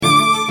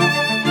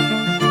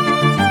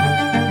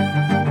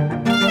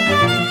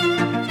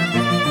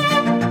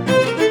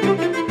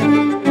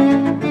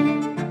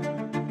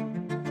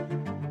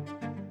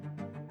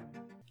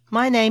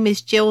My name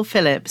is Jill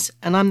Phillips,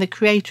 and I'm the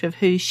creator of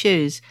Whose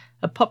Shoes,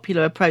 a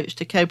popular approach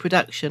to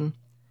co-production.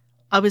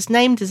 I was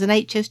named as an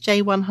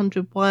HSJ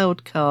 100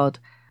 wildcard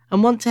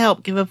and want to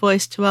help give a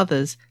voice to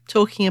others,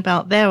 talking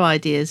about their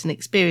ideas and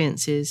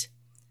experiences.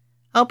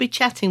 I'll be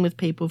chatting with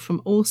people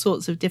from all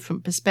sorts of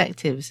different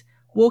perspectives,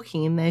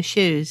 walking in their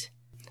shoes.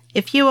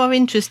 If you are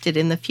interested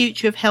in the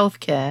future of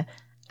healthcare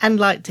and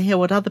like to hear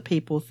what other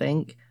people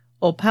think,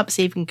 or perhaps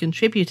even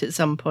contribute at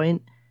some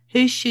point,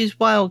 Whose Shoes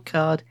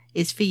Wildcard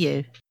is for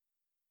you.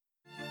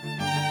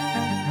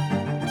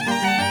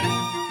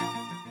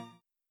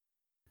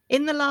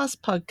 In the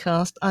last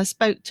podcast, I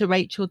spoke to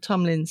Rachel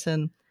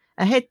Tomlinson,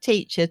 a head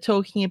teacher,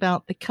 talking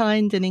about the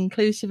kind and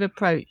inclusive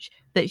approach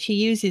that she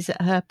uses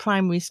at her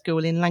primary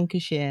school in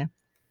Lancashire.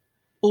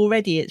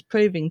 Already it's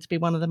proving to be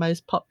one of the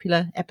most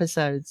popular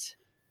episodes.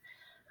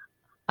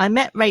 I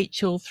met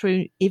Rachel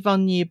through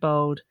Yvonne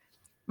Newbold.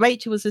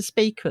 Rachel was a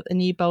speaker at the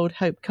Newbold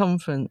Hope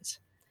Conference.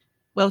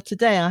 Well,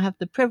 today I have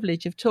the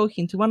privilege of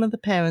talking to one of the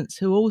parents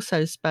who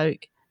also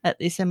spoke at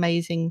this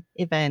amazing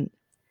event.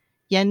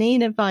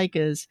 Janina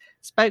Vigers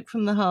spoke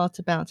from the heart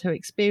about her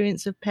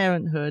experience of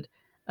parenthood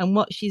and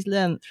what she's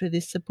learnt through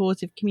this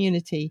supportive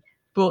community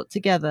brought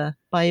together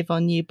by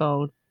Yvonne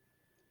Newbold.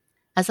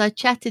 As I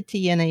chatted to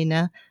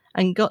Janina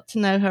and got to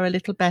know her a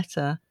little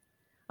better,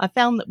 I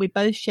found that we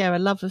both share a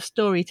love of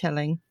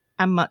storytelling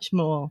and much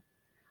more.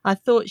 I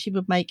thought she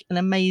would make an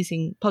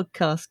amazing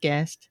podcast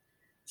guest.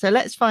 So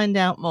let's find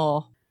out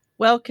more.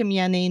 Welcome,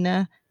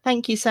 Janina.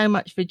 Thank you so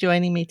much for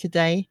joining me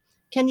today.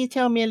 Can you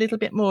tell me a little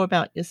bit more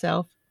about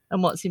yourself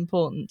and what's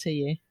important to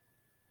you?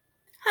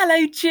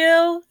 Hello,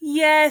 Jill.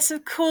 Yes,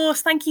 of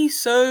course. Thank you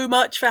so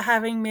much for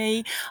having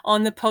me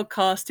on the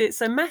podcast. It's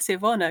a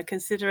massive honour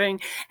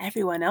considering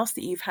everyone else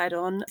that you've had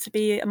on. To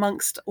be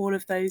amongst all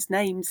of those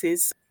names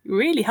is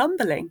really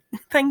humbling.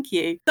 Thank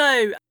you.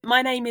 So,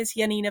 my name is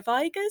Janina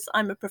Vigers.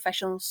 I'm a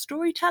professional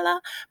storyteller,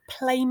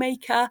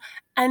 playmaker,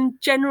 and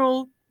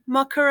general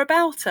mucker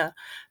abouter.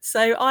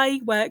 So I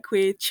work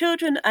with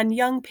children and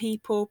young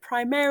people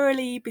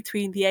primarily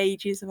between the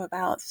ages of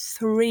about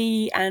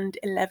 3 and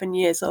 11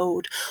 years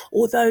old.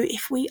 Although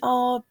if we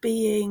are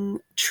being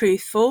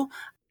truthful,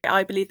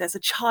 I believe there's a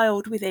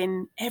child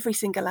within every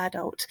single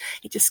adult.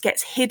 It just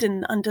gets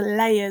hidden under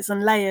layers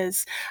and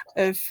layers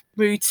of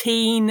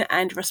routine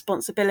and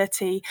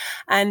responsibility.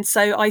 And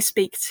so I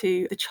speak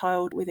to the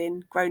child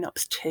within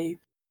grown-ups too.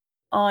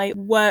 I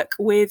work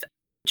with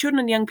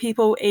children and young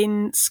people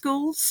in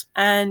schools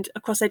and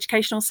across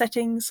educational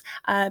settings,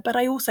 but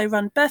I also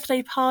run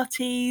birthday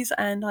parties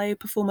and I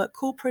perform at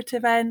corporate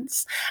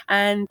events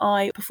and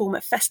I perform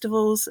at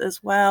festivals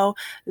as well,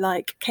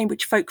 like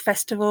Cambridge Folk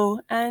Festival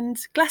and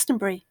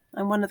Glastonbury.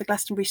 I'm one of the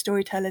Glastonbury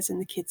storytellers in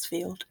the kids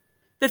field.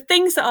 The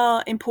things that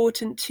are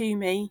important to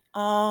me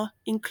are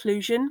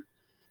inclusion.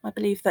 I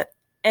believe that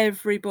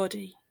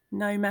everybody,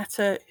 no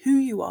matter who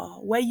you are,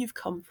 where you've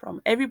come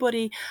from,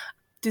 everybody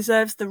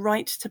deserves the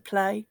right to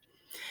play,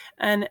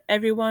 and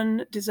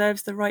everyone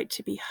deserves the right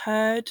to be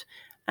heard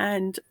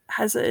and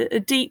has a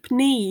deep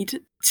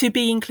need to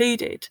be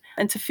included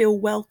and to feel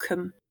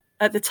welcome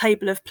at the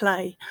table of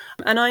play.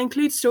 And I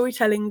include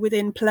storytelling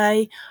within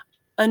play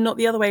and not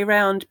the other way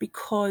around,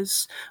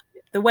 because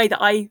the way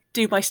that I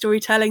do my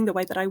storytelling, the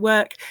way that I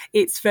work,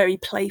 it's very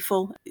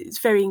playful, it's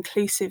very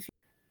inclusive.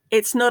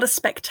 It's not a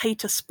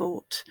spectator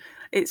sport.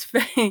 It's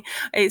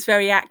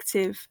very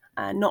active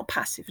and not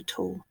passive at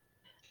all.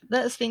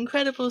 That's an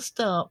incredible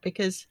start,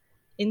 because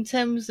in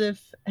terms of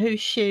Whose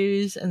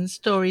Shoes and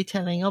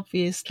storytelling,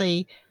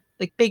 obviously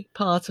the big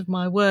part of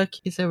my work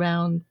is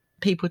around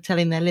people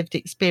telling their lived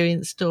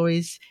experience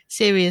stories,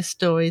 serious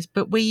stories,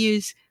 but we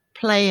use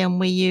play and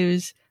we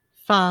use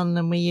fun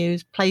and we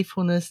use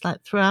playfulness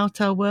like throughout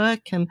our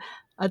work. And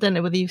I don't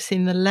know whether you've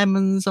seen the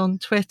lemons on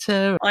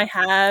Twitter. I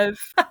have.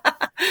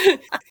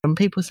 And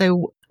people say,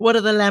 what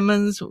are the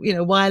lemons? You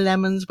know, why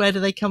lemons? Where do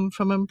they come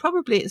from? And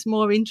probably it's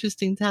more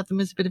interesting to have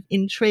them as a bit of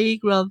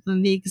intrigue rather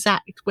than the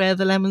exact where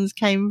the lemons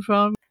came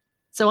from.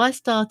 So I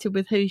started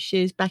with Whose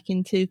Shoes back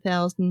in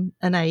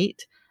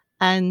 2008,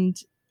 and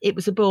it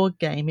was a board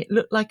game. It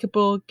looked like a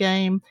board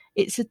game.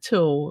 It's a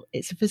tool.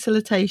 It's a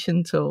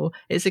facilitation tool.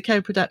 It's a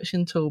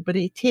co-production tool, but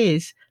it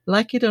is,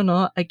 like it or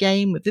not, a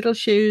game with little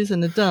shoes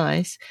and a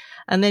dice.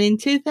 And then in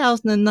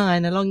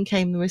 2009, along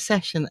came the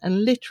recession,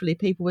 and literally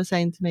people were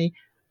saying to me,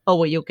 oh,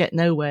 well, you'll get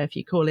nowhere if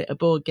you call it a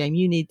board game.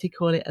 You need to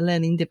call it a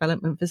learning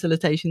development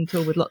facilitation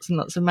tool with lots and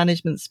lots of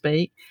management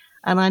speak.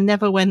 And I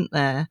never went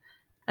there.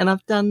 And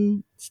I've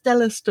done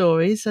Stellar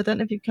Stories. I don't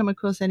know if you've come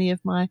across any of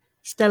my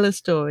Stellar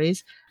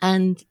Stories.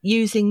 And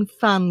using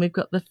fun, we've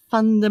got the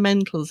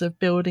fundamentals of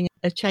building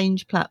a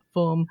change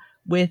platform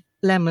with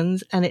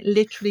lemons. And it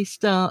literally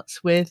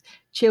starts with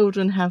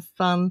children have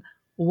fun.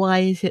 Why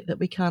is it that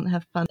we can't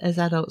have fun as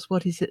adults?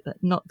 What is it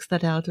that knocks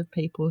that out of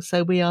people?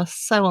 So we are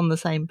so on the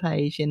same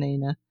page,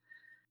 Janina.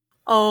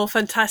 Oh,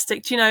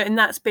 fantastic. Do you know, and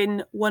that's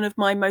been one of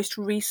my most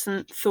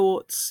recent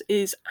thoughts,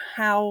 is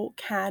how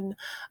can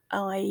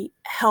I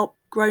help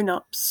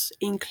grown-ups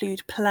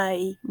include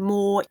play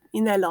more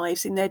in their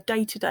lives, in their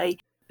day-to-day?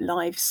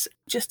 lives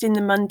just in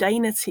the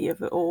mundanity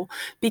of it all,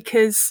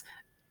 because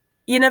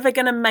you're never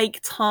going to make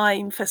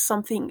time for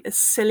something as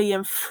silly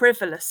and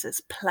frivolous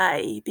as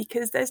play,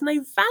 because there's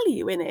no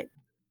value in it.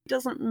 It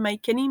doesn't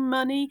make any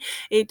money.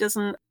 It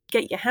doesn't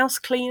get your house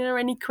cleaner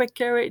any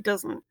quicker. It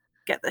doesn't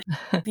get the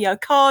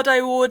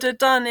Ocado order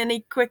done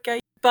any quicker.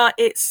 But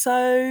it's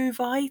so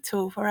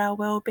vital for our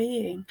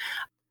well-being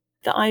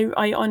that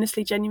I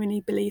honestly, genuinely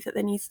believe that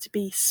there needs to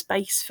be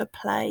space for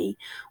play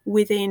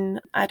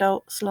within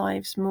adults'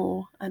 lives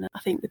more. And I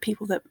think the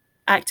people that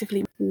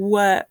actively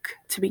work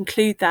to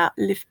include that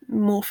live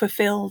more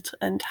fulfilled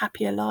and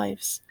happier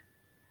lives.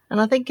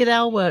 And I think at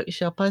our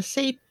workshop, I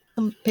see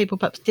some people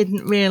perhaps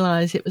didn't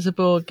realise it was a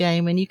board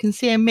game, and you can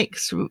see a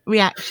mixed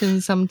reaction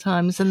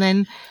sometimes. And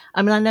then,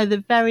 I mean, I know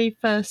the very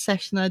first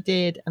session I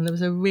did, and there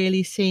was a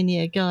really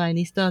senior guy, and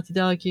he started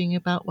arguing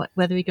about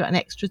whether he got an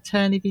extra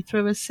turn if he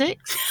threw a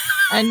 6.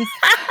 And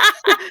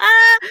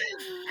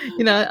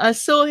you know, I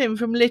saw him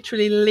from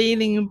literally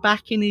leaning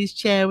back in his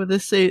chair with a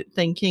suit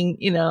thinking,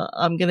 you know,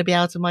 I'm going to be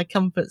out of my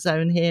comfort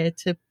zone here,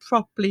 to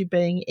properly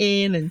being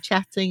in and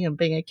chatting and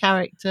being a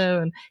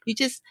character. And you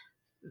just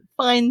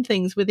find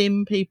things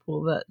within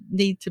people that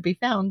need to be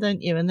found,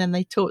 don't you? And then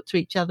they talk to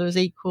each other as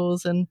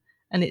equals, and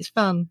it's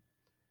fun.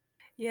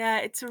 Yeah,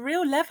 it's a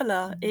real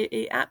leveler.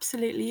 It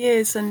absolutely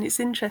is. And it's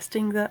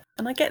interesting that,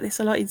 and I get this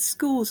a lot in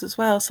schools as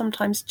well,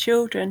 sometimes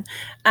children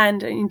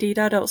and indeed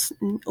adults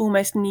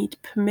almost need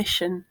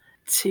permission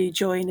to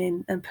join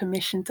in, and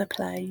permission to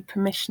play,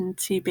 permission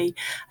to be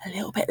a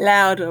little bit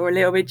louder or a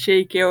little bit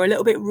cheeky or a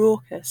little bit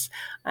raucous.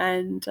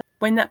 And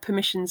when that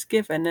permission's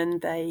given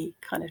and they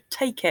kind of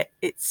take it,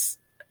 it's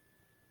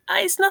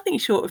nothing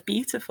short of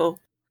beautiful.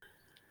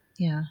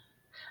 Yeah.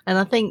 And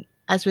I think,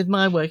 as with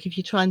my work, if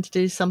you're trying to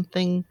do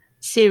something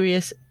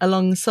serious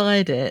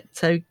alongside it,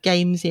 so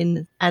games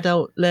in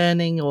adult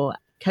learning or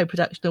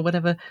co-production or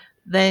whatever,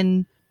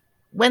 then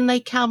when they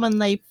come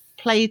and they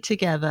play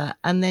together,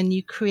 and then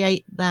you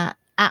create that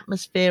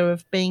atmosphere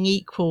of being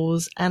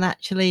equals and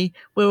actually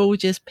we're all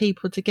just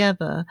people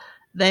together,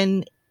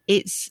 then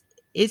it's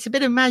a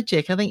bit of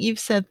magic. I think you've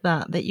said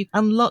that you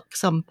unlock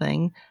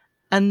something,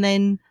 and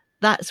then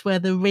that's where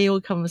the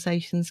real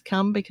conversations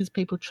come, because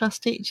people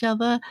trust each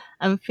other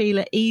and feel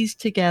at ease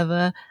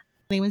together.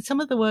 I mean, some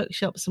of the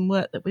workshops and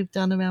work that we've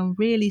done around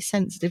really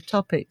sensitive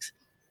topics,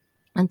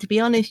 and to be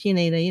honest,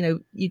 Janina, you know,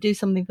 you do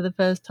something for the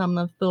first time and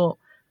I've thought,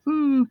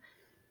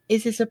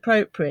 is this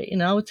appropriate? You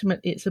know,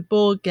 ultimately it's a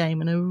board game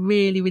and a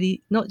really,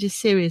 really not just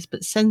serious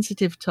but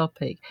sensitive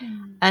topic.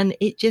 And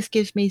it just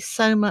gives me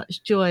so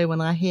much joy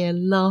when I hear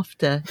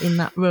laughter in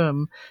that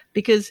room,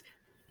 because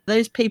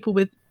those people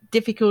with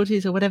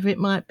difficulties or whatever it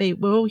might be,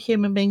 we're all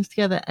human beings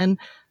together, and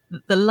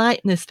the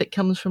lightness that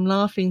comes from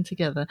laughing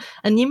together.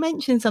 And you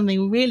mentioned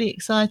something really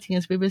exciting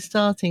as we were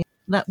starting.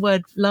 That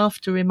word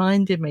laughter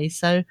reminded me.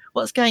 So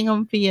what's going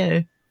on for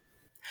you?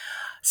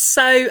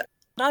 So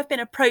I've been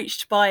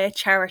approached by a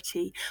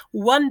charity,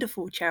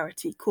 wonderful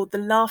charity called the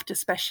Laughter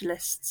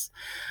Specialists.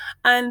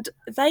 And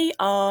they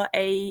are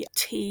a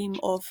team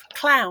of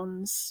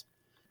clowns,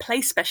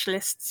 play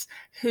specialists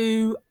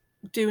who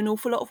do an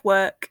awful lot of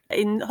work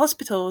in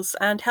hospitals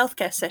and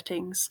healthcare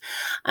settings.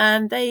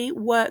 And they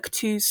work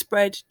to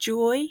spread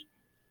joy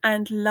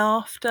and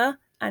laughter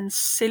and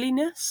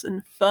silliness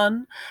and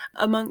fun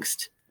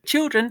amongst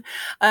children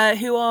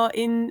who are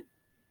in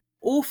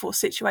awful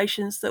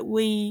situations that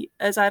we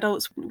as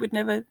adults would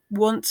never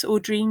want or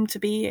dream to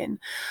be in.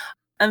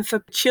 And for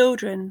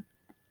children,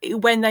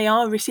 when they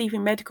are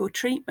receiving medical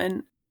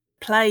treatment,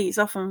 play is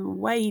often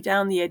way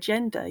down the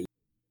agenda.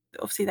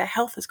 Obviously, their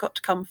health has got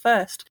to come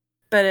first.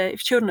 But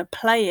if children are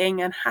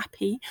playing and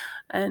happy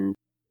and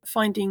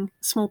finding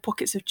small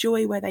pockets of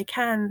joy where they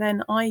can,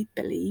 then I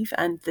believe,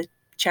 and the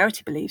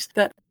charity believes,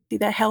 that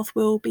their health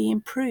will be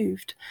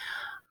improved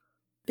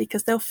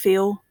because they'll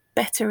feel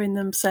better in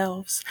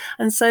themselves.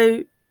 And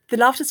so the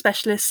Laughter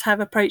Specialists have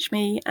approached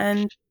me,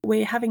 and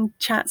we're having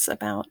chats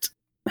about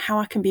how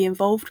I can be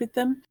involved with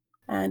them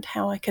and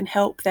how I can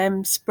help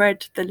them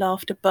spread the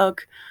laughter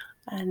bug.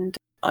 And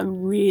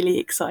I'm really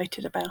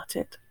excited about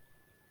it.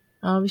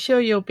 I'm sure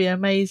you'll be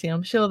amazing.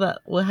 I'm sure that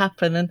will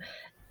happen. And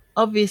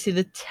obviously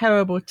the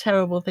terrible,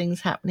 terrible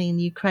things happening in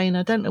Ukraine.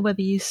 I don't know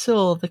whether you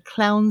saw the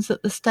clowns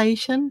at the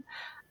station.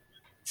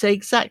 So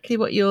exactly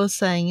what you're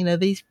saying, you know,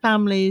 these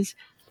families,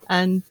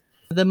 and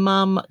the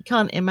mum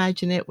can't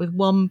imagine it, with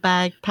one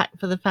bag packed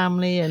for the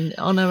family and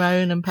on her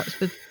own, and perhaps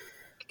with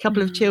a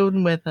couple of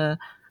children with her,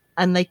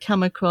 and they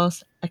come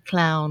across a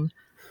clown,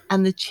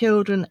 and the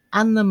children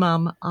and the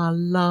mum are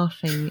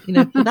laughing. You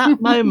know, for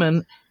that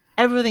moment,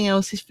 everything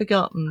else is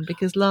forgotten,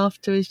 because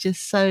laughter is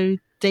just so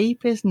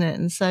deep, isn't it?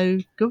 And so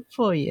good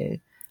for you.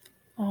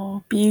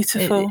 Oh,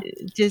 beautiful.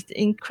 Just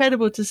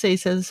incredible to see.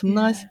 So there's some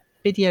nice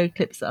video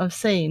clips that I've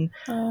seen.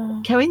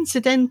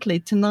 Coincidentally,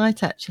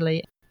 tonight,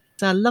 actually,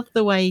 so I love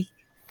the way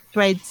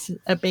threads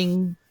are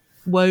being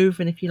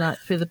woven, if you like,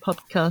 through the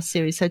podcast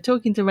series. So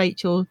talking to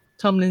Rachel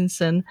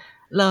Tomlinson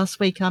last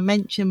week, I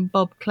mentioned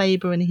Bob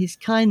Claber and his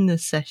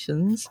kindness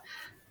sessions.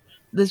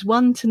 There's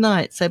one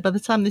tonight, so by the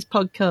time this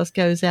podcast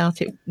goes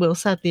out, it will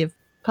sadly have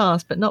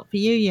past, but not for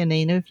you,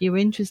 Janina, if you were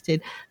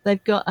interested.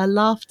 They've got a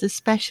laughter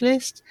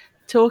specialist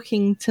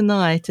talking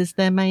tonight as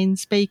their main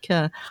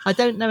speaker. I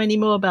don't know any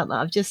more about that.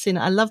 I've just seen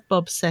it. I love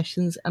Bob's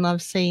sessions, and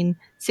I've seen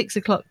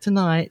 6:00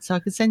 tonight, so I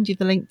could send you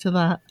the link to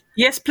that.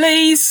 Yes,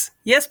 please.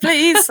 Yes,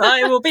 please.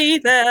 I will be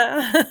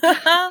there.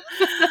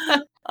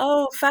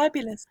 Oh,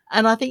 fabulous.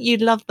 And I think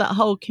you'd love that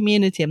whole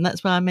community, and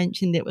that's why I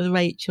mentioned it with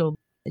Rachel.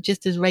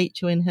 Just as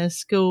Rachel in her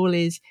school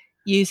is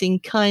using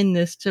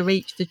kindness to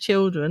reach the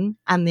children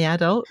and the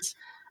adults,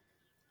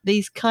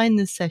 these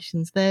kindness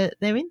sessions, they're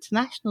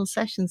international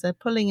sessions. They're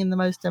pulling in the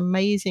most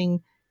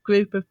amazing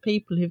group of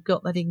people who've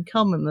got that in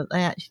common, that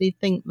they actually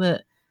think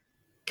that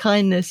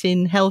kindness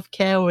in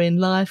healthcare or in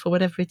life or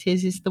whatever it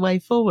is the way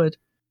forward.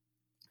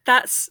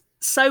 That's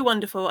so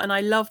wonderful. And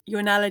I love your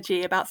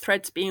analogy about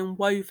threads being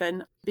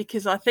woven,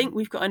 because I think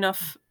we've got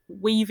enough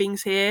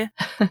weavings here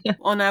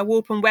on our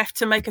warp and weft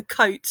to make a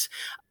coat.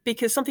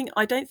 Because something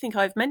I don't think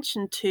I've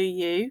mentioned to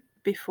you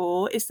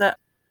before is that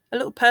a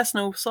little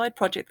personal side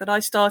project that I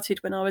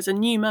started when I was a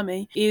new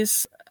mummy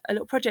is a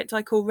little project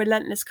I call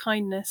Relentless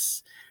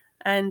Kindness.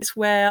 And it's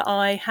where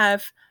I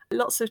have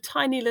lots of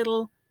tiny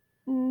little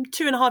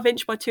 2.5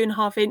 inch by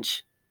 2.5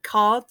 inch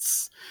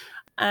cards.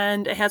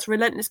 And it has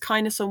Relentless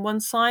Kindness on one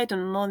side,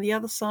 and on the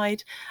other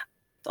side,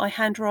 I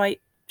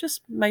handwrite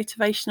just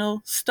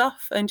motivational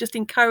stuff and just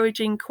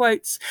encouraging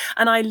quotes.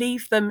 And I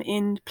leave them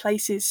in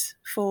places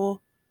for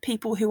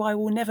people who I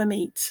will never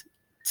meet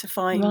to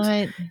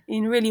find,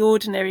 in really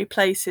ordinary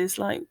places,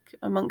 like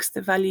amongst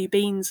the value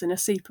beans in a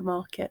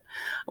supermarket,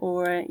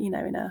 or in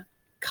a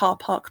car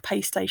park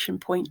pay station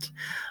point.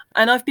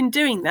 And I've been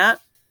doing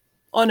that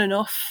on and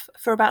off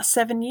for about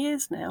 7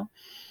 years now.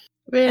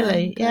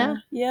 Really?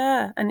 And,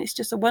 yeah. And it's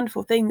just a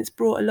wonderful thing that's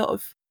brought a lot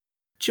of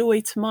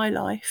joy to my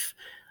life.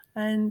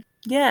 And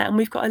and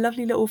we've got a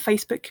lovely little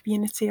Facebook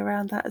community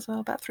around that as well,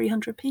 about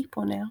 300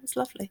 people now. It's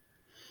lovely.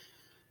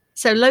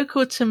 So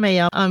local to me,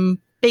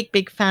 I'm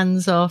big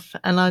fans of,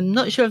 and I'm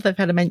not sure if they've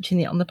had a mention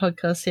yet on the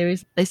podcast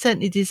series. They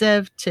certainly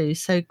deserve to.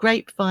 So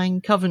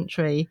Grapevine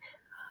Coventry,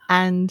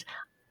 and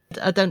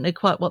I don't know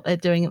quite what they're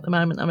doing at the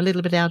moment. I'm a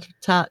little bit out of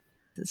touch.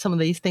 Some of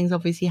these things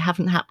obviously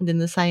haven't happened in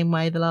the same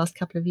way the last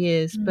couple of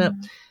years, but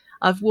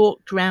I've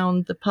walked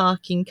round the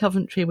park in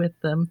Coventry with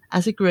them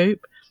as a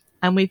group,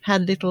 and we've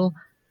had little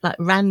like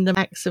random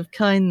acts of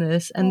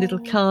kindness and little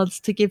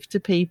cards to give to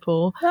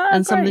people,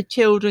 and some of the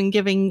children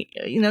giving,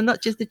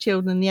 not just the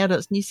children and the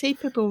adults, and you see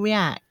people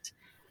react,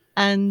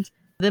 and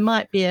there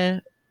might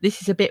be this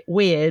is a bit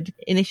weird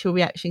initial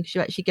reaction because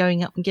you're actually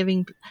going up and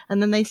giving,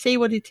 and then they see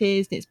what it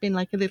is, and it's been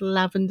like a little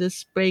lavender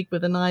sprig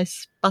with a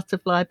nice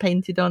butterfly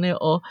painted on it,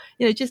 or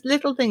just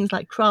little things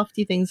like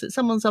crafty things that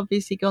someone's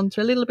obviously gone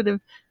to a little bit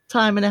of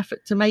time and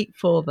effort to make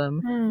for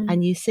them.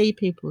 And you see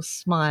people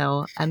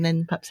smile and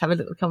then perhaps have a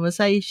little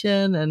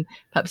conversation, and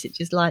perhaps it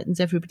just lightens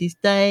everybody's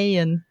day,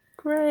 and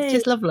it's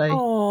just lovely.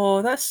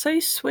 Oh, that's so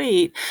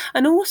sweet.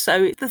 And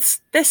also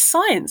there's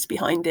science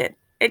behind it.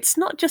 It's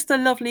not just a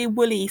lovely,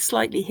 woolly,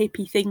 slightly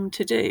hippie thing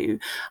to do.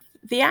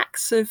 The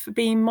acts of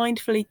being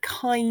mindfully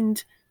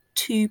kind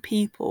to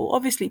people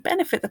obviously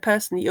benefit the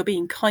person that you're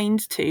being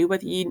kind to,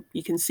 whether you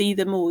can see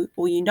them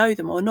or you know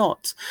them or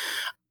not.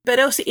 But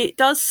also it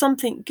does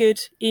something good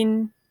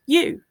in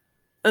you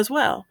as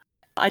well.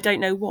 I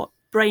don't know what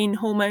brain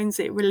hormones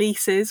it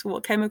releases,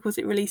 what chemicals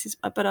it releases,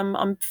 but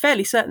I'm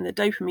fairly certain that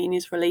dopamine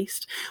is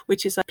released,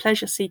 which is a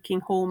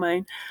pleasure-seeking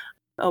hormone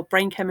or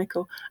brain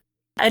chemical.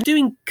 And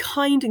doing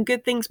kind and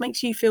good things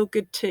makes you feel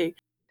good too.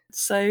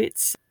 So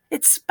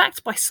it's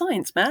backed by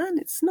science, man.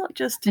 It's not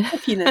just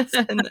happiness.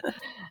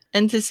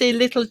 and to see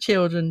little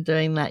children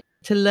doing that,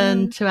 to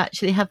learn to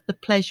actually have the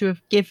pleasure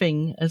of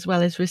giving as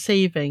well as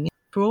receiving.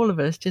 For all of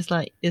us, just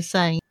like you're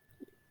saying,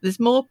 there's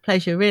more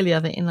pleasure really, I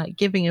think, in like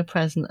giving a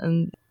present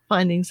and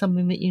finding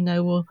something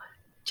that will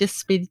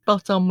just be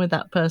spot on with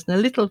that person. A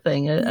little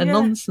thing, a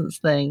nonsense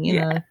thing, you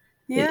know.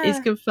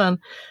 It's good fun.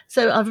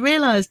 So I've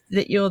realised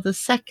that you're the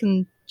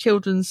second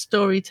children's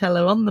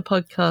storyteller on the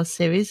podcast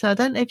series. So I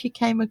don't know if you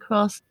came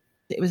across,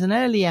 it was an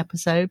early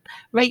episode,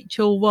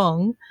 Rachel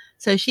Wong.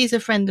 So she's a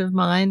friend of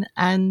mine,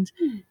 and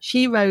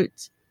she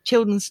wrote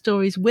children's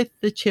stories with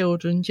the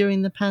children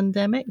during the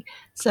pandemic.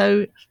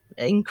 So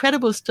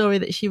incredible story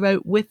that she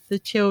wrote with the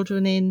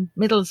children in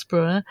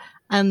Middlesbrough,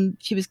 and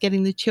she was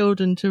getting the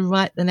children to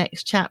write the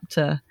next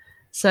chapter.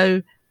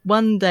 So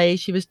one day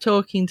she was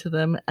talking to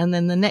them, and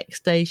then the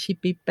next day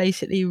she'd be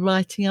basically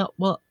writing up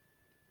what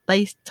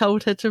they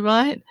told her to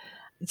write.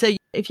 So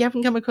if you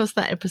haven't come across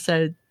that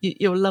episode,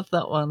 you'll love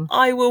that one.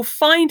 I will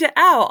find it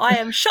out. I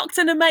am shocked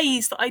and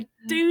amazed that I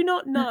do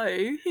not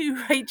know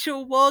who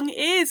Rachel Wong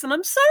is. And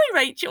I'm sorry,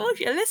 Rachel, if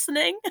you're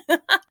listening.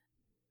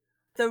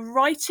 The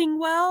writing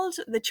world,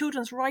 the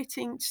children's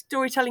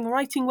storytelling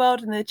writing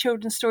world, and the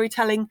children's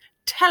storytelling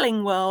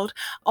telling world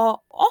are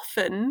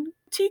often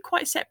two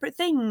quite separate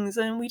things,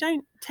 and we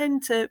don't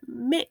tend to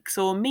mix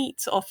or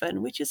meet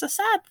often, which is a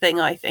sad thing,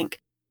 I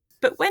think.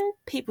 But when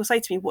people say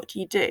to me, what do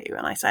you do?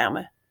 And I say, I'm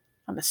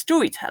a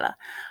storyteller,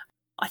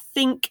 I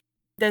think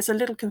there's a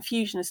little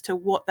confusion as to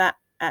what that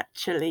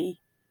actually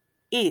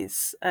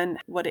is and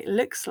what it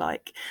looks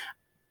like.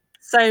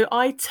 So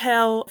I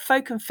tell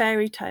folk and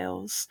fairy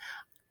tales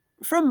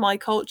from my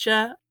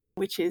culture,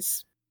 which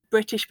is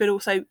British, but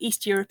also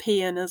East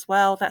European as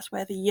well. That's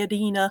where the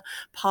Yadina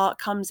part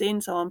comes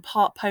in. So I'm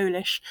part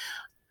Polish.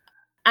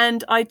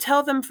 And I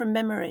tell them from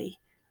memory.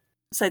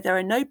 So there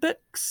are no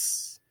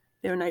books,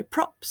 there are no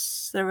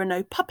props, there are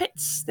no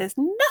puppets, there's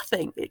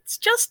nothing. It's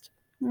just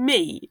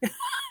me.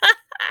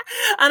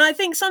 And I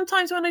think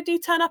sometimes when I do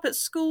turn up at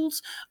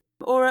schools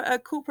or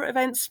at corporate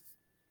events,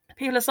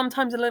 people are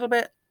sometimes a little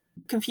bit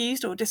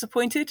confused or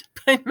disappointed,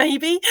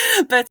 maybe,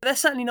 but they're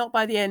certainly not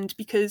by the end,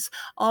 because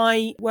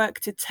I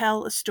work to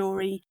tell a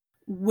story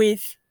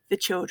with the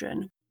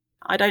children.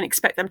 I don't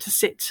expect them to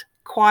sit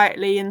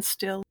quietly and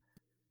still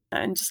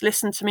and just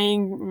listen to me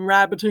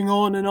rabbiting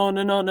on and on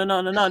and on and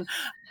on and on.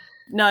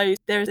 No,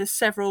 there are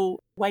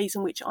several ways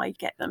in which I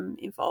get them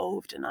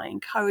involved, and I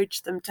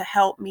encourage them to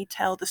help me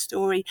tell the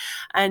story.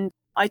 And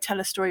I tell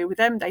a story with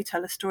them, they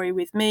tell a story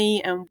with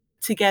me, and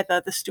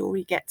together the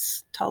story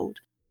gets told.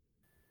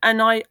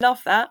 And I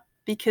love that,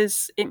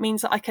 because it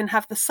means that I can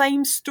have the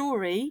same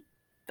story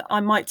that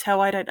I might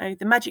tell, I don't know,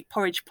 the magic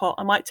porridge pot.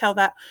 I might tell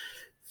that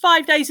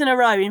 5 days in a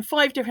row in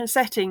 5 different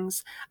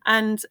settings.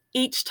 And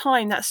each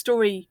time that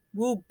story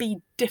will be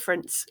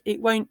different.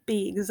 It won't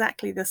be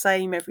exactly the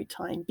same every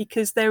time,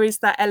 because there is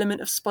that element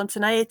of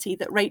spontaneity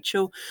that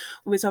Rachel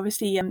was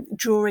obviously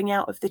drawing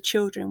out of the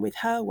children with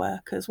her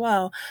work as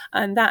well.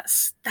 And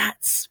that's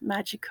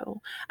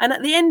magical. And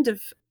at the end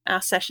of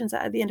our sessions,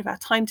 at the end of our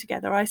time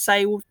together, I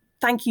say, well,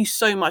 thank you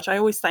so much. I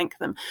always thank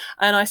them.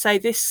 And I say,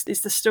 this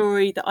is the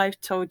story that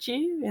I've told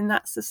you, and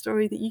that's the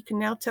story that you can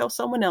now tell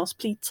someone else.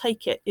 Please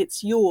take it.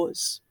 It's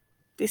yours.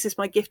 This is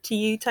my gift to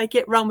you. Take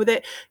it, run with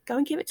it, go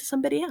and give it to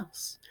somebody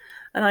else.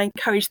 And I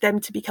encourage them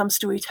to become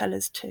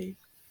storytellers too.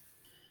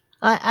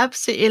 I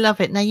absolutely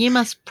love it. Now, you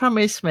must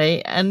promise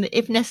me, and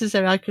if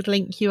necessary, I could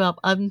link you up.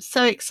 I'm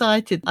so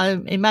excited.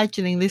 I'm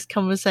imagining this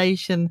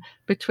conversation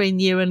between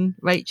you and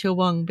Rachel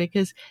Wong,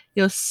 because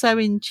you're so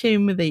in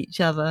tune with each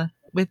other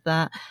with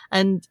that.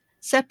 And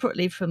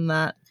separately from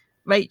that,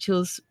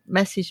 Rachel's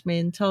messaged me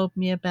and told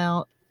me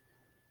about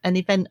an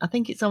event. I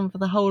think it's on for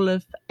the whole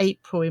of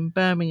April in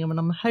Birmingham, and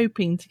I'm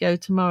hoping to go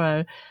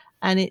tomorrow.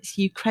 And it's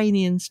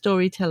Ukrainian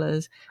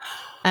storytellers,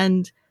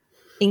 and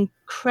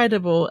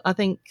incredible. I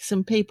think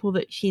some people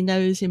that she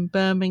knows in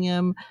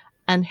Birmingham,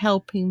 and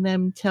helping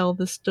them tell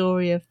the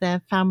story of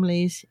their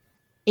families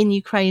in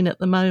Ukraine at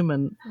the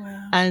moment.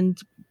 Wow. And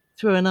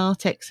through an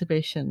art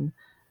exhibition,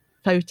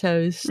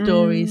 photos,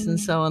 stories, and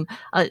so on.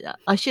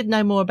 I should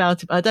know more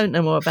about it, but I don't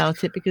know more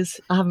about it because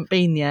I haven't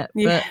been yet.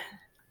 Yeah.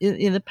 But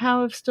the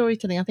power of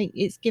storytelling, I think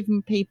it's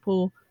given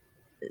people,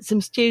 some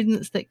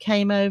students that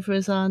came over,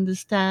 as I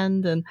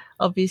understand, and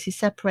obviously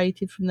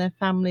separated from their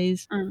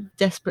families,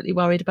 desperately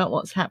worried about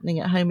what's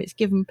happening at home. It's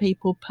given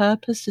people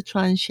purpose to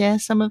try and share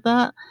some of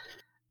that.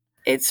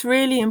 It's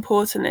really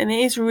important, and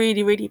it is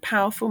really, really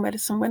powerful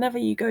medicine whenever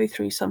you go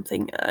through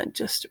something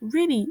just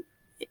really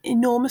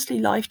enormously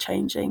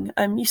life-changing.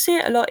 You see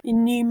it a lot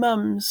in new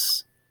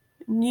mothers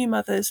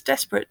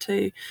desperate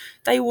to,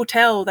 they will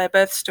tell their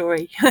birth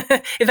story.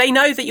 If they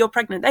know that you're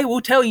pregnant, they will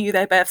tell you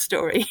their birth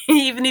story,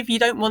 even if you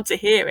don't want to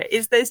hear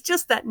it. There's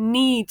just that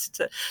need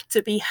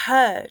to be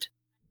heard.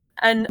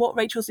 And what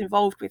Rachel's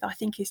involved with, I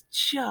think, is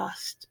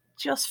just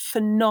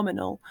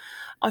phenomenal.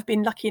 I've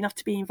been lucky enough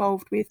to be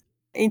involved with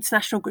an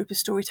international group of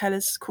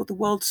storytellers called the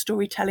World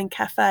Storytelling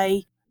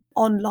Cafe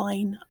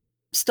online.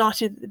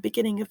 Started at the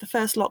beginning of the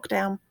first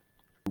lockdown.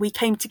 We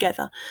came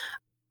together,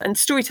 and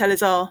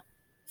storytellers are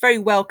very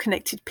well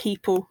connected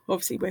people.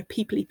 Obviously, we're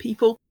peoply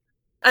people.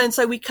 And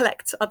so we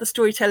collect other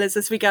storytellers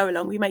as we go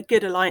along. We make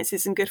good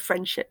alliances and good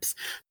friendships.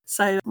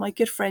 So my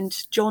good friend,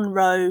 John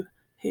Rowe,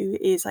 who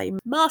is a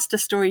master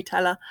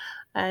storyteller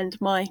and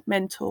my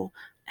mentor,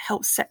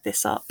 helped set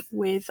this up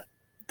with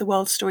the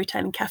World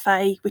Storytelling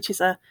Cafe, which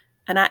is an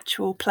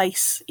actual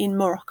place in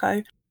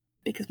Morocco,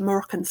 because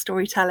Moroccan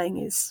storytelling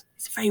is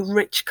a very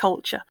rich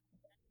culture.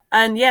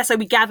 And yeah, so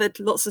we gathered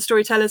lots of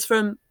storytellers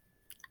from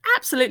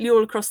absolutely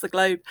all across the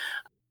globe,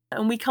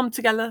 and we come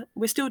together.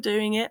 We're still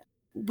doing it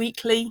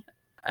weekly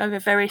over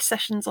various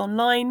sessions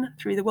online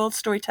through the World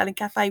Storytelling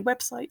Cafe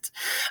website.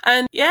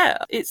 And yeah,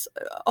 it's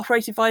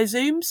operated via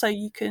Zoom, so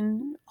you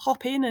can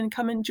hop in and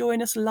come and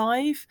join us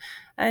live.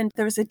 And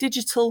there is a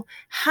digital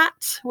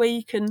hat where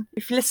you can,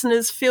 if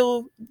listeners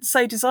feel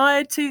so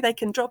desired to, they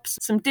can drop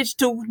some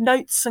digital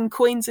notes and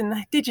coins in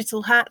the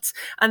digital hat,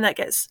 and that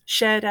gets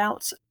shared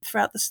out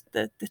throughout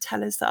the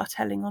tellers that are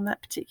telling on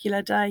that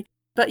particular day.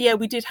 But yeah,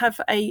 we did have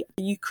a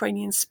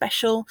Ukrainian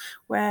special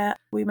where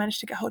we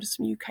managed to get hold of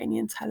some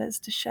Ukrainian tellers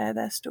to share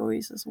their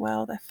stories as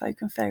well, their folk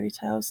and fairy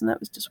tales, and that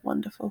was just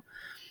wonderful.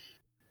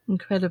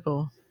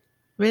 Incredible.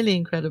 Really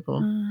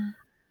incredible.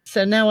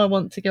 So now I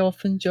want to go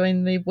off and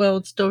join the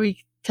World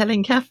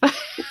Storytelling Cafe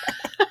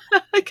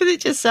because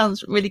it just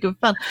sounds really good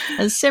fun.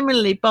 And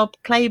similarly, Bob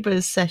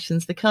Claber's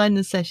sessions, the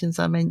kindness sessions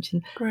I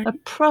mentioned, Great. A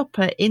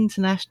proper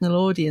international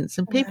audience,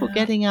 and people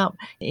getting up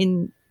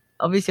in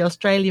obviously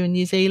Australia and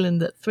New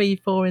Zealand at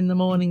 3-4 in the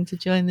morning to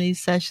join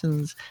these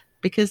sessions,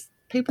 because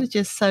People are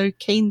just so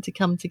keen to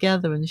come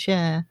together and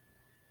share.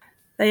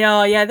 They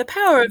are, yeah. The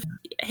power of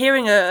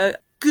hearing a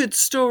good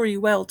story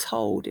well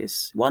told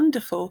is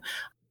wonderful.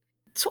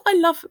 It's what I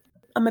love.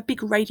 I'm a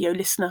big radio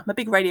listener. I'm a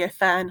big radio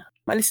fan.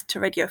 I listen to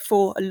Radio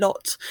 4 a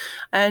lot.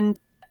 And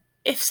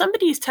if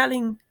somebody is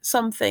telling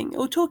something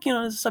or talking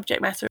on a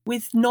subject matter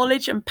with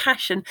knowledge and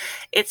passion,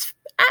 it's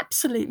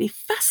absolutely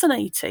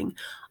fascinating.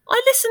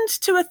 I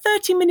listened to a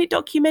 30-minute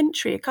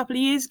documentary a couple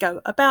of years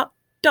ago about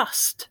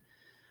dust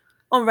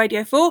on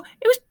Radio 4.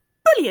 It was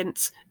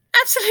brilliant,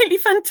 absolutely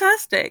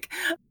fantastic,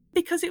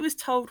 because it was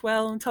told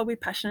well and told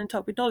with passion and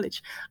told with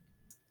knowledge.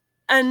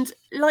 And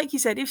like you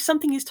said, if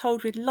something is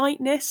told with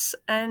lightness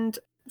and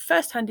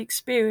first-hand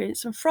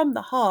experience and from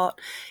the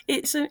heart,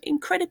 it's an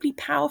incredibly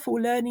powerful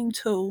learning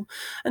tool.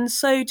 And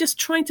so just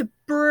trying to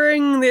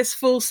bring this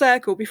full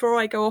circle before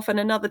I go off on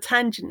another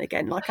tangent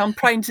again, like I'm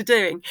prone to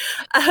doing.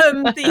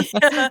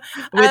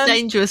 We're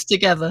dangerous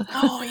together.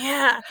 Oh,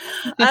 yeah.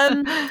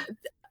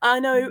 I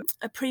know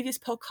a previous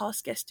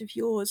podcast guest of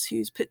yours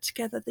who's put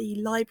together the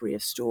library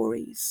of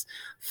stories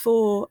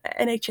for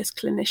NHS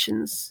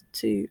clinicians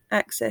to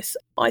access.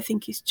 I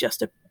think is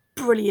just a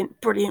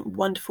brilliant, brilliant,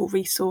 wonderful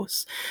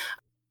resource.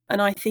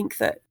 And I think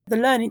that the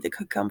learning that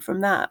could come from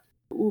that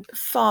will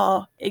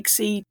far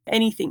exceed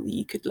anything that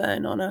you could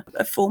learn on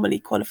a formally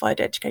qualified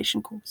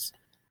education course.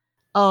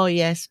 Oh,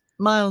 yes.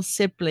 Miles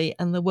Sibley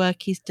and the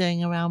work he's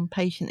doing around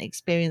patient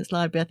experience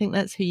library. I think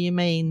that's who you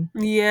mean.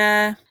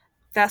 Yeah,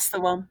 that's the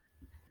one.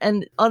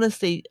 And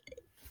honestly,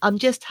 I'm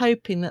just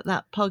hoping that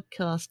that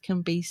podcast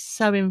can be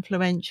so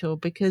influential,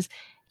 because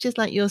just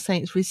like you're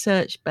saying, it's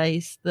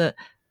research-based, that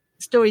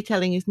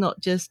storytelling is not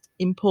just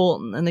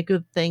important and a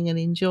good thing and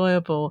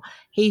enjoyable.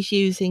 He's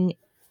using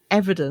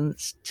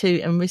evidence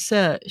and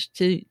research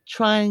to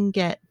try and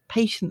get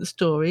patient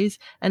stories,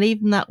 and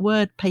even that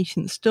word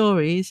patient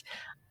stories,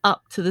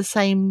 up to the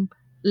same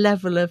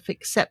level of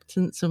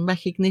acceptance and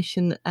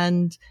recognition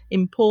and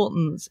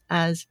importance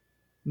as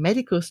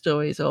medical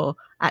stories, or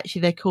actually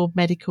they're called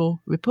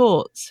medical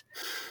reports.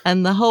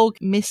 And the whole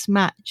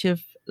mismatch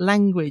of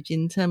language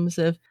in terms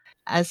of,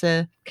 as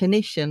a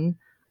clinician,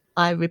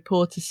 I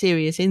report a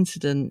serious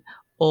incident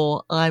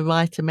or I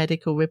write a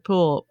medical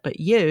report, but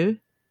you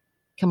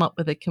come up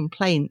with a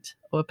complaint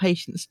or a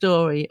patient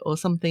story or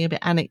something a bit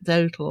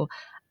anecdotal.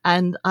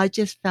 And I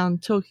just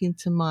found talking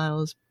to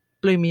Miles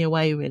blew me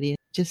away, really.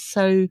 Just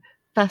so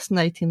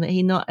fascinating that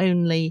he not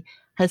only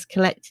has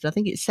collected, I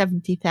think it's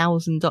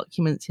 70,000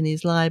 documents in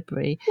his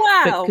library.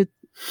 Wow.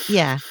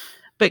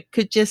 But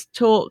could just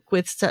talk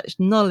with such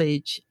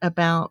knowledge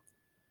about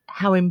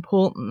how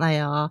important they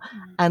are.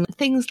 And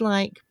things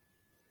like,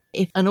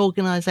 if an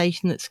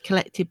organisation that's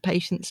collected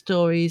patient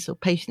stories or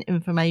patient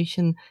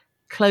information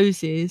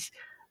closes,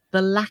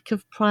 the lack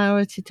of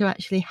priority to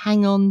actually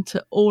hang on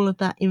to all of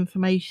that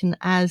information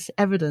as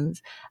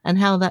evidence, and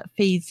how that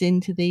feeds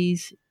into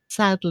these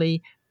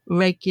sadly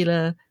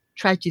regular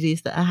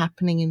tragedies that are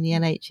happening in the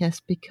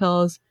NHS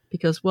because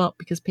what?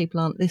 Because people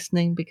aren't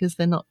listening, because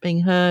they're not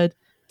being heard,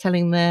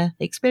 telling their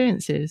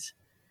experiences.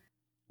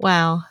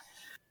 Wow.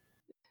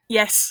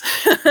 Yes,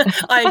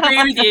 I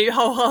agree with you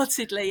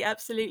wholeheartedly,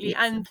 absolutely.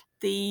 And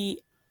the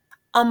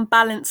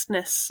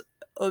unbalancedness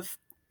of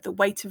the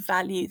weight of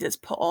value that's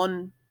put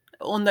on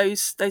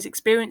those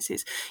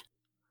experiences.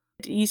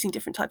 Using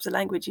different types of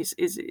language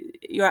is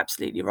you're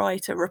absolutely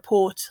right. A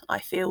report, I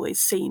feel, is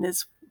seen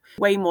as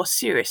way more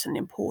serious and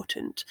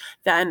important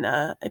than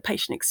a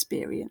patient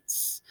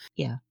experience.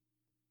 Yeah.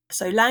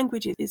 So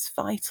language is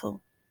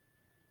vital.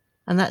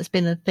 And that's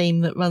been a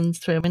theme that runs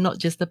through, I mean, not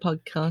just the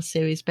podcast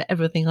series, but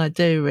everything I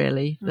do,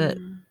 really, that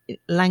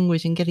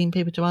language and getting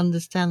people to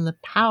understand the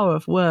power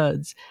of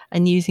words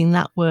and using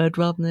that word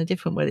rather than a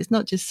different word. It's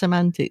not just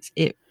semantics,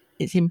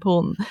 it's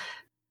important.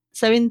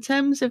 So in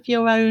terms of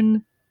your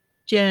own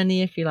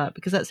journey, if you like,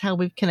 because that's how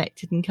we've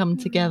connected and come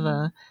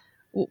together,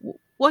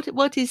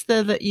 what is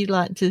there that you'd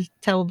like to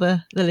tell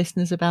the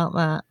listeners about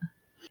that?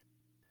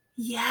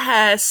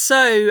 Yeah,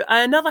 so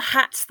another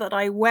hat that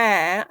I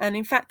wear, and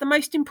in fact the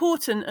most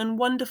important and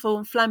wonderful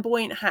and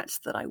flamboyant hat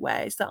that I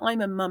wear, is that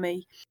I'm a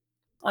mummy.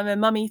 I'm a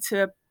mummy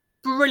to a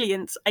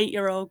brilliant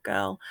 8-year-old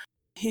girl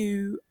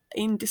who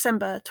in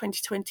December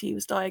 2020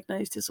 was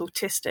diagnosed as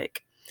autistic.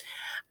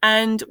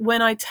 And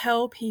when I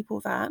tell people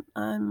that,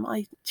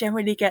 I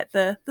generally get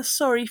the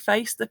sorry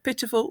face, the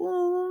pitiful,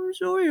 oh, I'm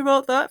sorry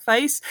about that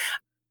face.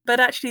 But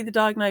actually the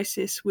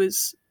diagnosis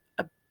was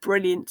a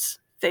brilliant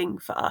thing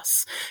for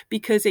us,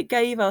 because it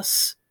gave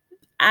us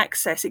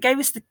access. It gave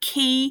us the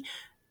key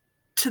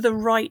to the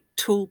right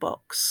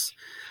toolbox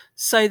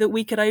so that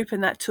we could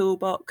open that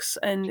toolbox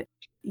and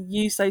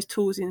use those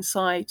tools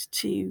inside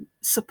to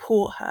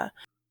support her.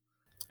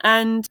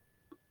 And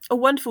a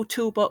wonderful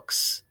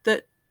toolbox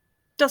that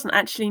doesn't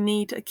actually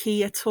need a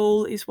key at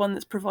all is one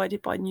that's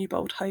provided by New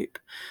Bold Hope.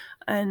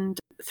 And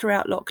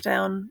throughout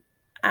lockdown,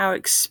 our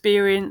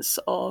experience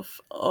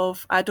of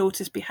our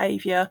daughter's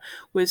behaviour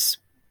was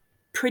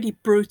pretty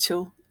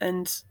brutal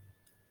and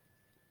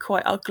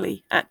quite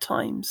ugly at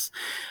times.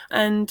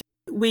 And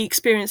we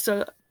experienced,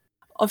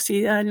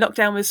 obviously,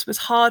 lockdown was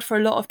hard for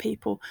a lot of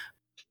people,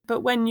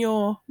 But when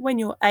you're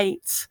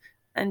 8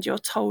 and you're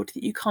told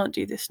that you can't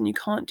do this and you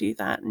can't do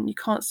that and you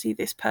can't see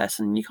this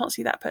person and you can't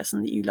see that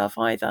person that you love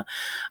either,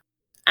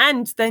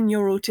 and then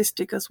you're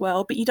autistic as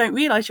well, but you don't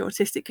realise you're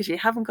autistic because you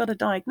haven't got a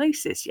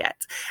diagnosis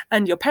yet,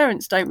 and your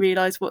parents don't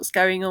realise what's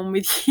going on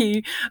with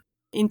you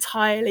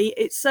entirely.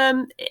 It's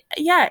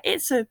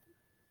it's a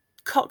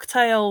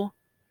cocktail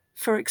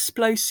for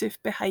explosive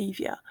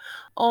behaviour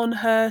on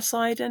her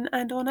side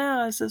and on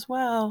ours as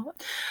well.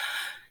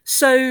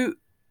 So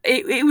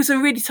it was a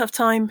really tough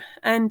time,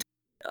 and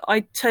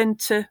I turned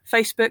to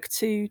Facebook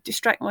to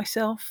distract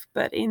myself,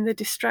 but in the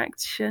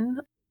distraction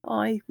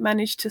I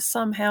managed to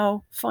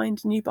somehow find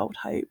Newbold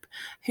Hope,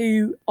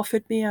 who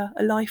offered me a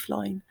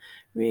lifeline,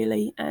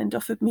 really, and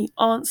offered me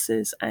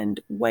answers and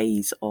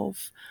ways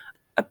of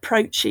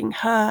approaching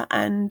her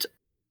and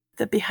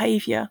the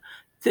behaviour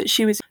that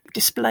she was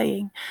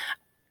displaying.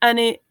 And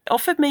it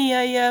offered me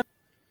a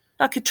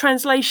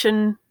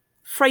translation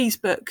phrase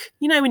book.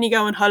 You know, when you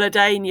go on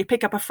holiday and you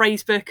pick up a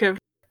phrase book of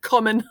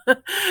common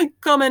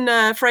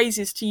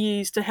phrases to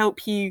use to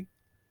help you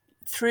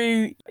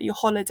through your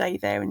holiday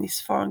there in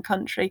this foreign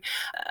country.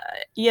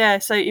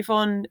 So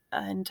Yvonne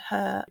and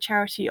her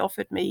charity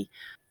offered me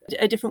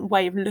a different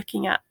way of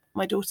looking at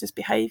my daughter's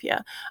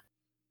behaviour.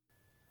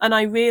 And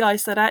I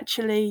realised that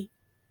actually,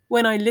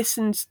 when I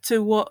listened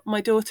to what my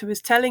daughter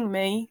was telling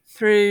me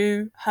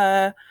through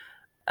her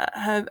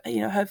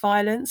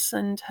violence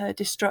and her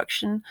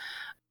destruction,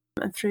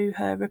 and through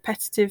her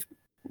repetitive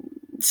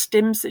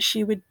stims that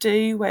she would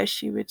do where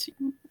she would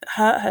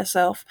hurt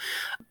herself,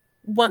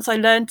 once I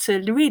learned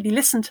to really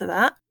listen to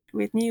that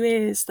with new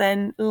ears,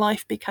 then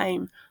life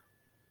became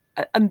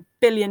a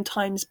billion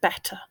times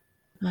better.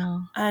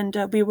 Wow. And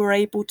we were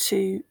able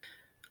to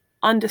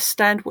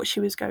understand what she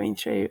was going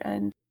through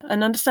and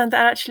understand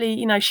that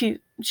actually,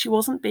 she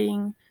wasn't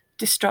being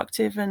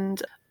destructive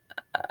and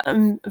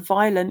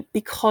violent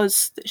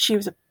because she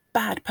was a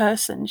bad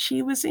person.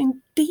 She was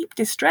in deep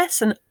distress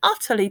and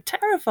utterly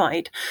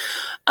terrified.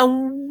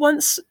 And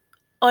once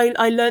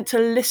I learned to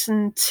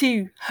listen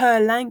to her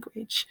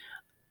language,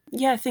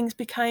 things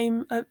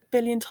became a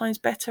billion times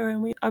better,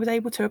 and I was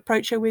able to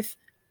approach her with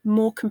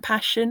more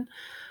compassion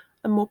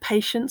and more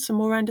patience and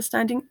more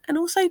understanding, and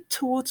also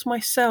towards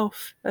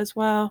myself as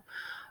well.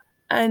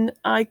 And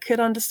I could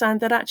understand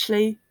that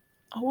actually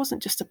I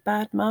wasn't just a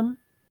bad mum.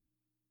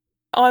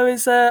 I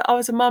was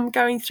a mum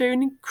going through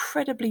an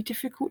incredibly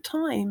difficult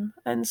time,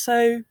 and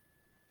so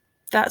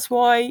that's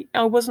why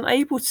I wasn't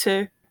able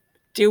to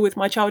deal with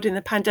my child in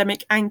the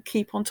pandemic and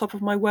keep on top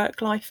of my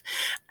work life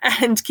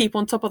and keep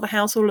on top of the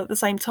house all at the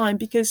same time,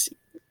 because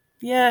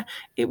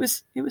it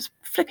was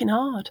flipping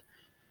hard.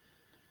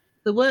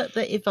 The work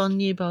that Yvonne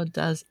Newbold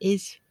does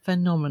is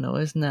phenomenal,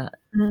 isn't it?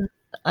 Mm.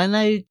 I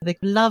know the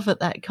love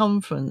at that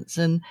conference,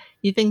 and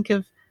you think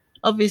of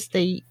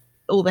obviously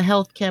all the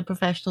healthcare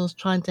professionals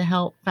trying to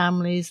help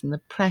families and the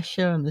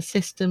pressure and the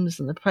systems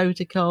and the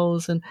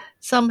protocols, and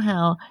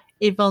somehow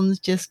Yvonne's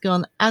just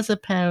gone as a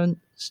parent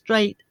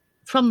straight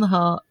from the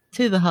heart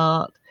to the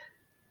heart.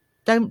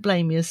 Don't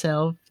blame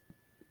yourself.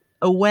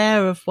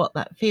 Aware of what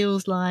that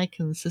feels like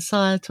and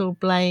societal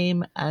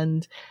blame,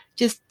 and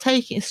just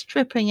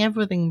stripping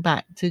everything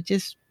back to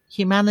just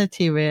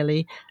humanity,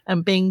 really,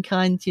 and being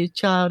kind to your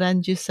child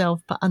and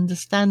yourself, but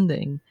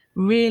understanding,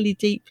 really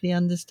deeply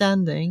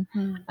understanding.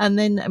 And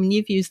then, I mean,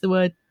 you've used the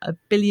word a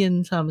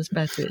billion times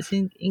better. It's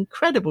an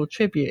incredible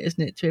tribute,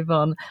 isn't it, to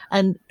Yvonne?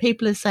 And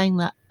people are saying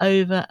that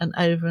over and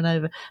over and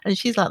over. And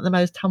she's like the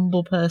most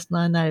humble person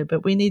I know,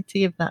 but we need to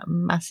give that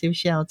massive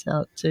shout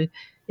out to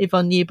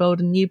Yvonne Newbold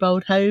and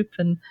Newbold Hope.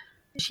 And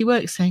she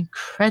works so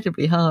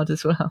incredibly hard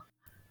as well.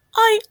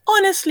 I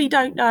honestly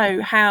don't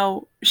know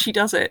how she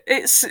does it.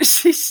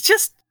 She's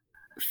just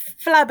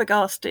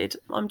flabbergasted.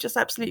 I'm just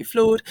absolutely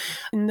floored.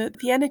 And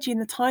the energy and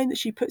the time that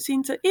she puts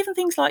into even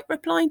things like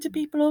replying to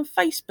people on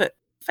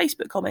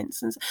Facebook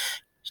comments. And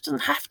she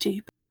doesn't have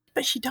to,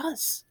 but she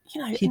does.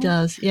 She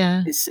does,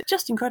 yeah. It's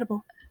just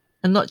incredible.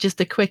 And not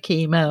just a quick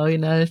email,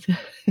 No. I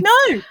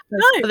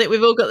think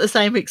we've all got the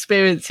same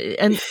experience.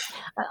 And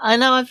I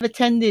know I've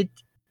attended,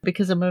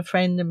 because I'm a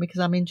friend and because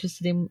I'm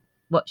interested in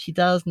what she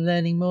does and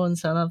learning more and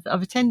so on.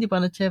 I've attended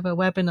one or two of her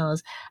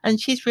webinars, and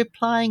she's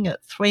replying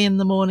at 3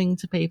 a.m.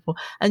 to people,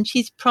 and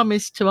she's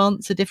promised to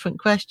answer different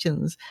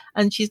questions,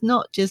 and she's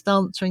not just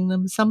answering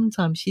them.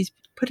 Sometimes she's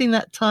putting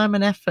that time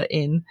and effort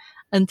in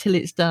until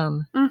it's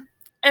done.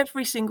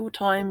 Every single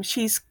time.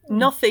 She's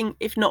nothing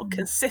if not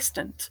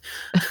consistent.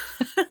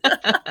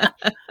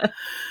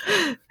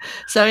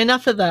 So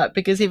enough of that,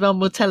 because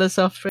Yvonne will tell us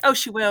off. Oh,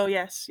 she will,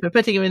 yes. We're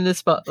putting her in the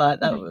spotlight.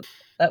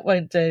 That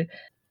won't do.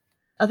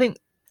 I think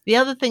the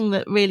other thing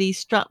that really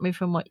struck me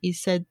from what you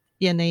said,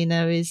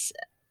 Janina, is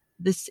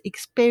this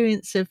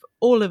experience of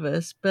all of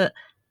us, but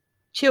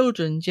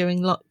children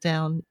during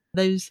lockdown,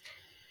 those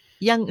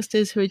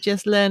youngsters who are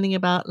just learning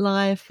about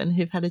life and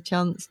who've had a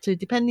chance to,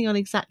 depending on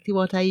exactly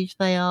what age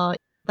they are,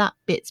 that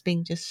bit's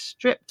being just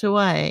stripped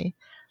away.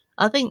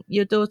 I think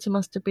your daughter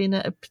must have been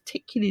at a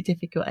particularly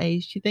difficult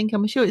age, do you think?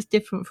 I'm sure it's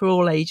different for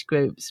all age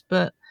groups,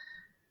 but...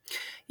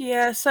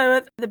 Yeah, so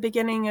at the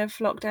beginning of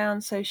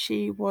lockdown, so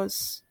she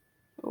was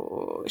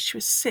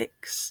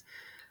 6.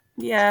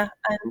 Yeah,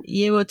 and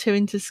Year or two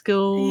into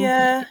school,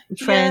 yeah,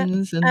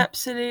 friends, and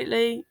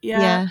absolutely,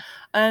 yeah.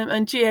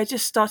 and yeah,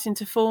 just starting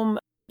to form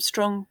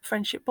strong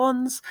friendship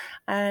bonds,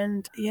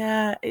 and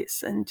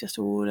just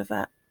all of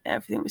that,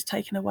 everything was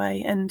taken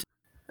away, and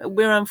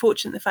we're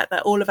unfortunate the fact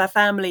that all of our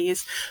family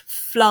is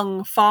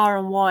flung far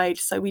and wide,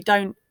 so we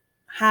don't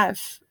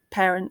have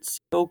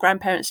parents or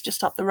grandparents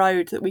just up the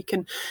road that we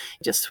can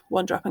just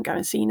wander up and go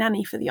and see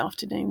Nanny for the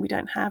afternoon. We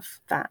don't have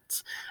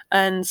that,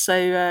 and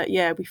so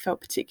we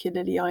felt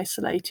particularly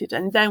isolated.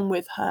 And then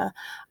with her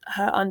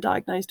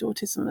undiagnosed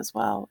autism as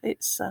well,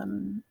 it's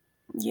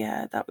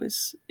that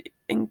was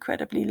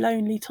incredibly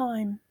lonely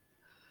time.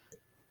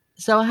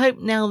 So I hope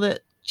now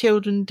that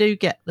children do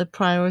get the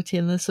priority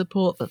and the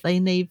support that they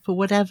need for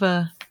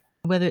whatever,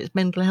 whether it's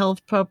mental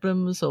health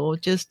problems or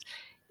just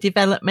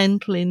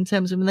developmental, in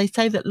terms of, when they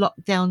say that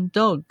lockdown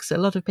dogs, a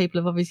lot of people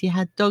have obviously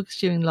had dogs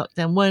during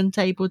lockdown, weren't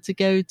able to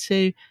go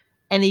to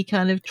any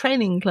kind of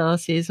training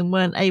classes and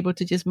weren't able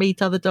to just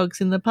meet other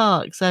dogs in the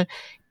park. So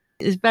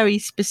there's a very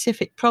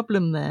specific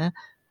problem there.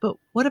 But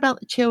what about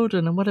the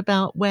children, and what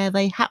about where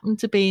they happen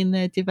to be in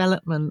their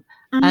development?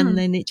 And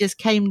then it just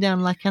came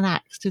down like an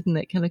axe, didn't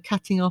it? Kind of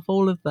cutting off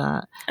all of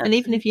that. Absolutely. And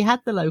even if you had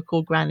the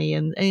local granny,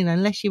 and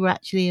unless you were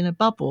actually in a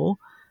bubble,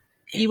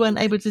 you weren't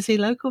able to see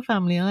local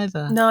family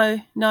either.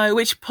 No,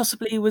 which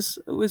possibly was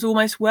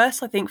almost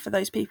worse, I think, for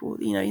those people,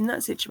 in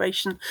that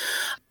situation.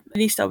 At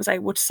least I was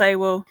able to say,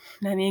 well,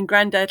 Nanny and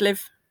Granddad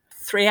live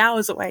 3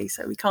 hours away,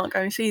 so we can't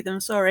go and see them,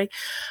 sorry.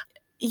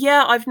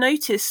 Yeah, I've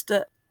noticed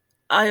that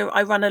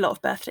I run a lot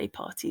of birthday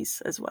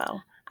parties as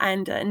well.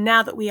 And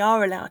now that we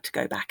are allowed to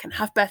go back and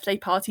have birthday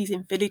parties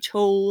in village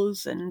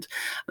halls and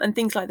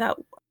things like that,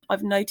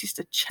 I've noticed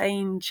a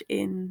change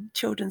in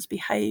children's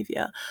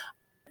behaviour.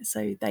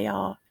 So they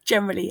are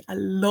generally a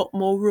lot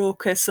more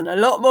raucous and a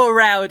lot more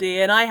rowdy,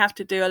 and I have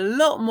to do a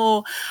lot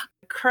more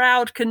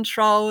crowd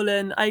control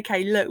and,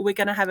 okay, look, we're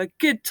going to have a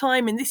good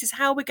time, and this is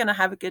how we're going to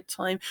have a good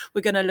time.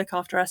 We're going to look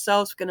after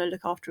ourselves, we're going to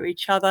look after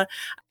each other.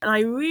 And I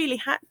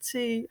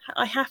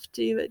have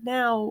to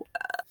now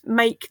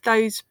make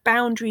those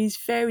boundaries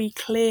very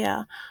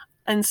clear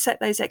and set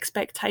those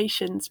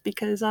expectations,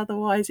 because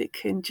otherwise it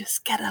can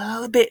just get a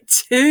little bit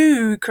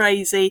too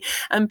crazy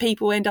and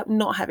people end up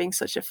not having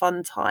such a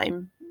fun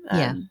time.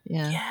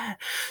 Yeah.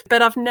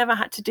 But I've never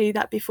had to do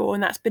that before,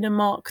 and that's been a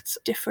marked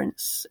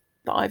difference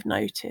that I've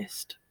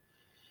noticed.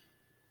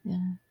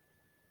 Yeah.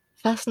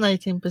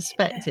 Fascinating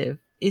perspective.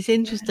 It's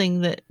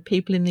interesting that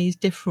people in these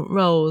different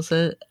roles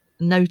are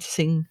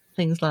noticing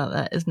things like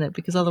that, isn't it?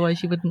 Because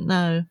otherwise you wouldn't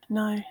know.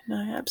 No,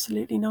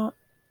 absolutely not.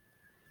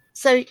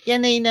 So,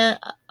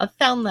 Janina, I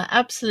found that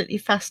absolutely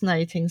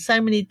fascinating.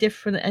 So many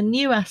different and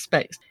new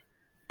aspects,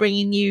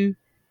 bringing new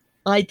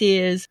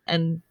ideas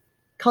and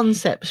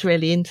concepts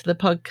really into the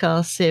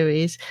podcast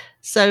series.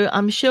 So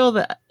I'm sure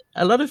that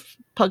a lot of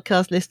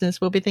podcast listeners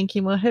will be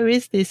thinking, well, who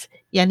is this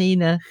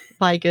Janina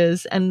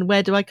Weigers, and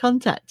where do I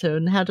contact her,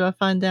 and how do I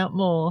find out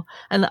more?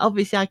 And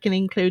obviously I can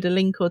include a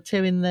link or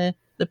two in the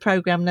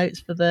program notes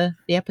for the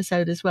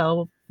episode as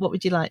well. What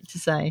would you like to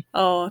say?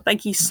 Oh,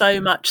 thank you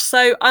so much.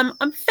 So I'm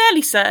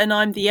fairly certain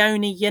I'm the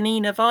only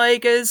Janina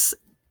Weigers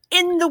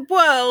in the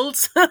world,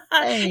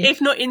 if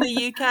not in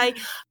the UK.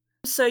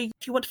 So if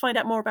you want to find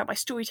out more about my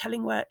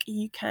storytelling work,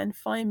 you can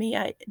find me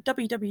at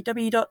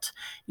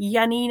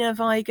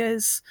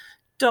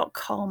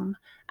www.janinaweigers.com.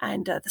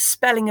 And the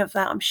spelling of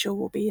that, I'm sure,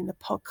 will be in the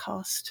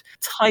podcast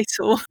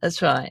title.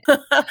 That's right.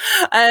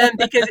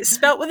 Because it's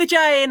spelt with a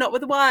J and not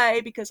with a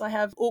Y, because I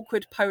have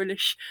awkward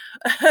Polish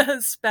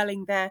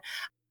spelling there.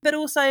 But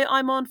also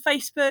I'm on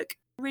Facebook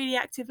really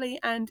actively,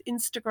 and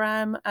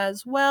Instagram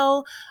as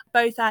well,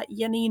 both at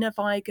Janina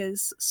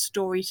Weigers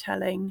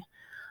Storytelling.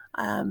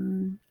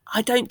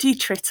 I don't do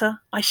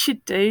Twitter. I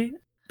should do,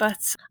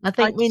 but I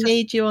think we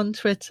need you on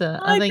Twitter.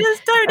 I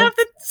just don't have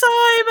the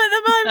time at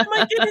the moment.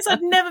 My goodness,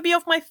 I'd never be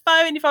off my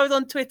phone if I was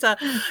on Twitter.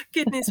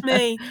 Goodness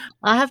me.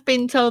 I have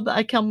been told that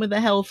I come with a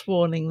health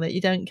warning, that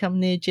you don't come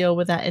near Jill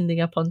without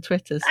ending up on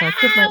Twitter. So I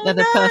could make that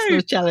a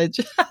personal challenge.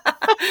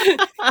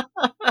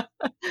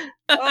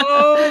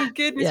 Oh,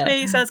 goodness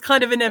me. Sounds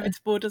kind of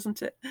inevitable,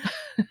 doesn't it?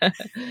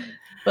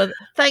 Well,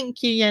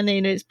 thank you,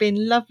 Janina. It's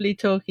been lovely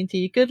talking to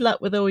you. Good luck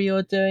with all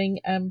you're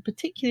doing,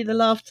 particularly the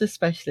Laughter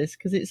Specialist,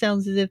 because it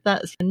sounds as if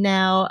that's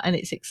now and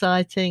it's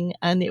exciting,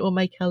 and it will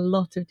make a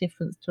lot of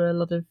difference to a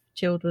lot of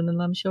children,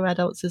 and I'm sure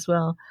adults as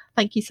well.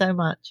 Thank you so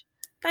much.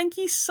 Thank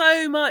you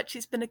so much.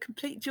 It's been a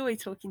complete joy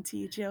talking to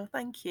you, Jill.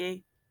 Thank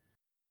you.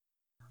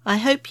 I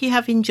hope you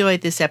have enjoyed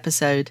this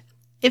episode.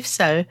 If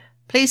so,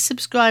 please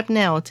subscribe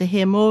now to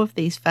hear more of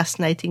these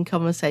fascinating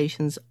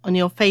conversations on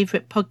your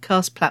favourite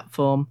podcast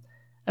platform.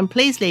 And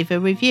please leave a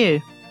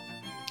review.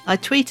 I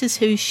tweet as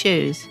Whose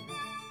Shoes.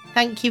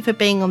 Thank you for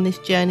being on this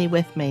journey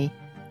with me,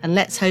 and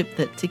let's hope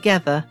that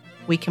together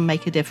we can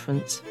make a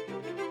difference.